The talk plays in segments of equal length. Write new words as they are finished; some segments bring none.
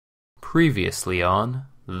Previously on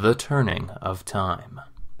The Turning of Time.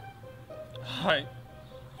 Hi,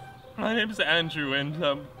 my name is Andrew, and,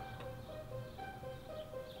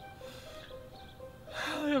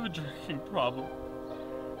 I have a drinking problem.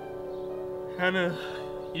 And a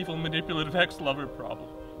evil, manipulative ex-lover problem.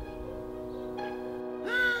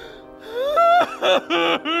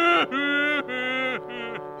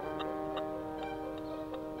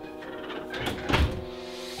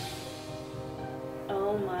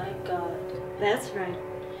 Oh my God. That's right.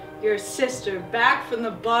 Your sister, back from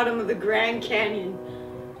the bottom of the Grand Canyon,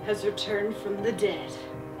 has returned from the dead.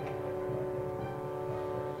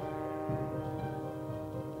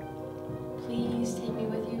 Please take me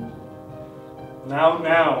with you. Now.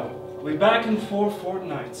 I'll be back in 4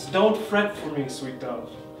 fortnights. Don't fret for me, sweet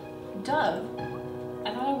dove. Dove?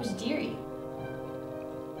 I thought I was dearie.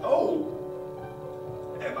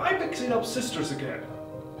 Oh! Am I mixing up sisters again?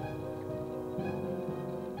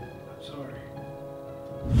 I'm sorry.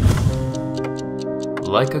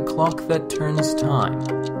 Like a clock that turns time,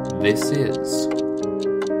 this is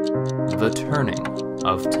The Turning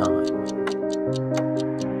of Time.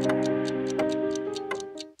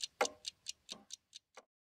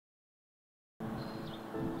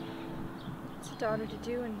 It's a daughter to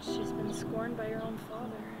do, and she's been scorned by her own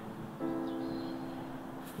father.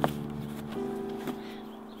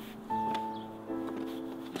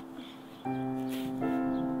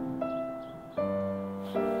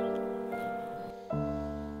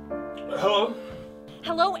 Hello?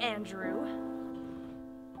 Hello, Andrew.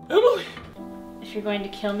 Emily! If you're going to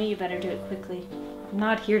kill me, you better do it quickly. I'm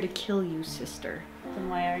not here to kill you, sister. Then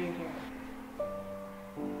why are you here?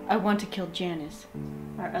 I want to kill Janis.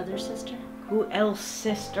 Our other sister? Who else,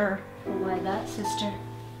 sister? Well, why that sister?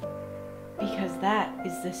 Because that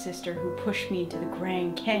is the sister who pushed me into the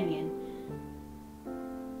Grand Canyon.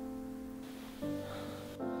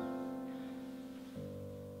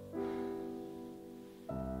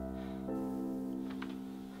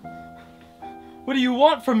 What do you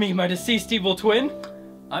want from me, my deceased evil twin?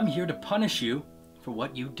 I'm here to punish you for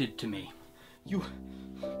what you did to me. You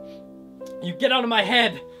get out of my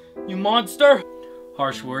head, you monster!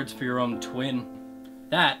 Harsh words for your own twin.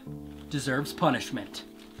 That deserves punishment.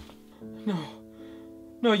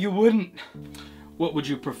 No, you wouldn't. What would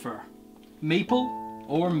you prefer? Maple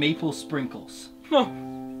or maple sprinkles? No.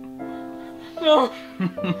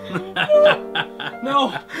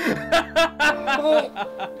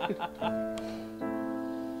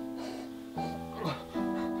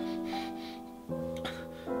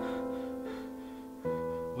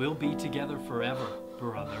 We'll be together forever,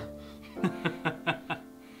 brother. Oh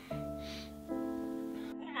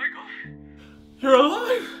my God! You're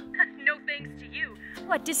alive! No thanks to you.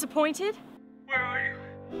 What, disappointed? Where are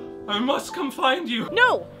you? I must come find you!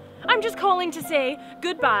 No! I'm just calling to say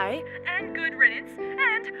goodbye and good riddance,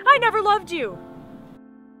 and I never loved you!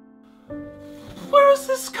 Where is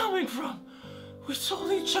this coming from? We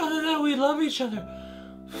told each other that we love each other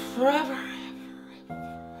forever.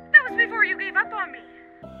 That was before you gave up on me.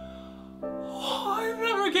 Oh, I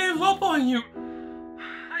never gave up on you.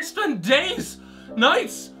 I spent days,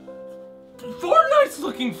 nights, fortnights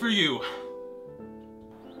looking for you.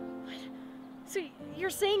 What? So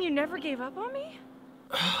you're saying you never gave up on me?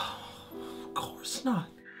 Of course not.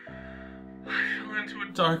 I fell into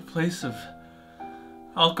a dark place of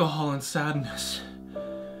alcohol and sadness.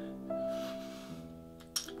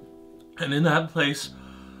 And in that place,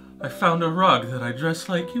 I found a rug that I dressed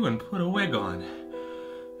like you and put a wig on.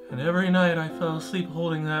 And every night I fell asleep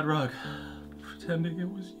holding that rug, pretending it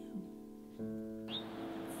was you.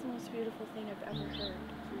 It's the most beautiful thing I've ever heard.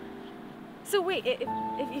 So wait,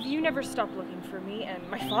 if you never stopped looking for me, and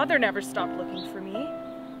my father never stopped looking for me,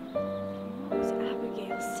 what was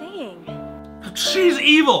Abigail saying? She's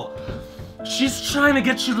evil! She's trying to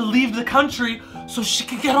get you to leave the country so she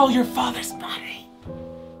can get all your father's money.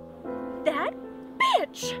 That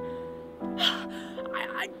bitch!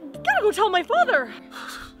 I gotta go tell my father!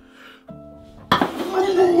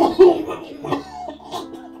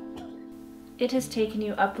 It has taken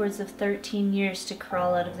you upwards of 13 years to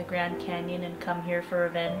crawl out of the Grand Canyon and come here for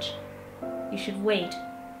revenge. You should wait.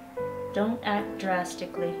 Don't act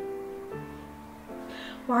drastically.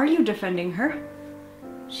 Why are you defending her?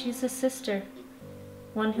 She's a sister,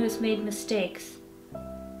 one who's made mistakes.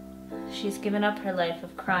 She's given up her life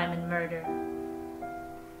of crime and murder.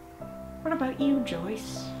 What about you,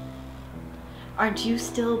 Joyce? Aren't you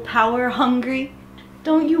still power hungry?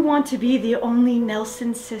 Don't you want to be the only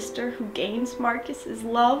Nelson sister who gains Marcus's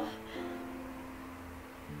love?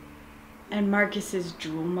 And Marcus's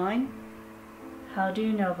jewel mine? How do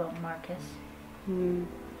you know about Marcus?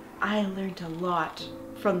 I learned a lot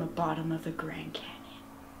from the bottom of the Grand Canyon.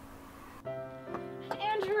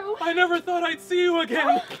 Andrew! I never thought I'd see you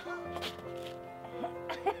again.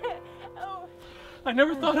 Oh. I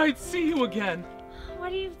never thought I'd see you again.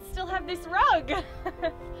 Why do you still have this rug?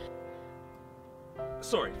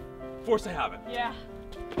 Sorry, force of habit. Yeah.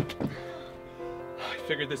 I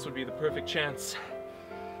figured this would be the perfect chance.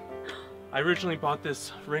 I originally bought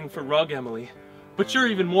this ring for Rug, Emily, but you're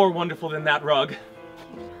even more wonderful than that rug.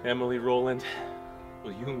 Emily Roland,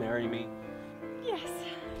 will you marry me? Yes.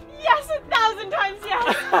 Yes, 1,000 times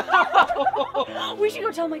yes! We should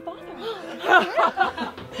go tell my father.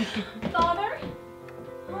 Father?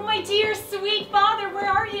 Oh, my dear, sweet father, where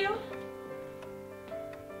are you?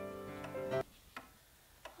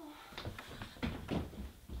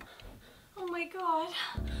 Oh my God.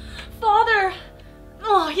 Father!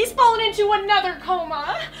 Oh, he's fallen into another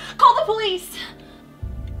coma. Call the police.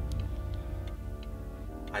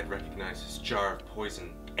 I'd recognize this jar of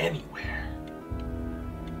poison anywhere.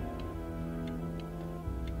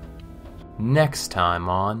 Next time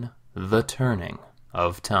on The Turning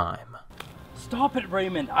of Time. Stop it,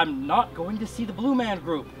 Raymond. I'm not going to see the Blue Man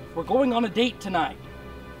Group. We're going on a date tonight.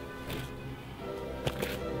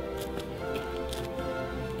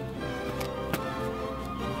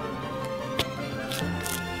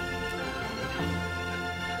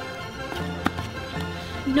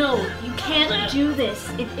 No, you can't do this.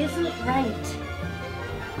 It isn't right.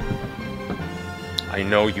 I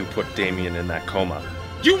know you put Damien in that coma.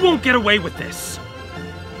 You won't get away with this!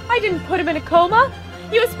 I didn't put him in a coma.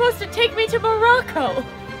 He was supposed to take me to Morocco.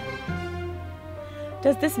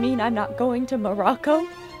 Does this mean I'm not going to Morocco?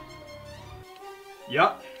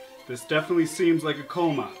 Yup, this definitely seems like a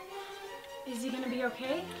coma. Is he gonna be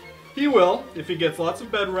okay? He will, if he gets lots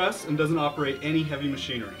of bed rest and doesn't operate any heavy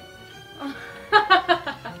machinery.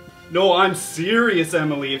 No, I'm serious,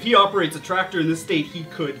 Emily. If he operates a tractor in this state, he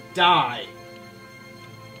could die.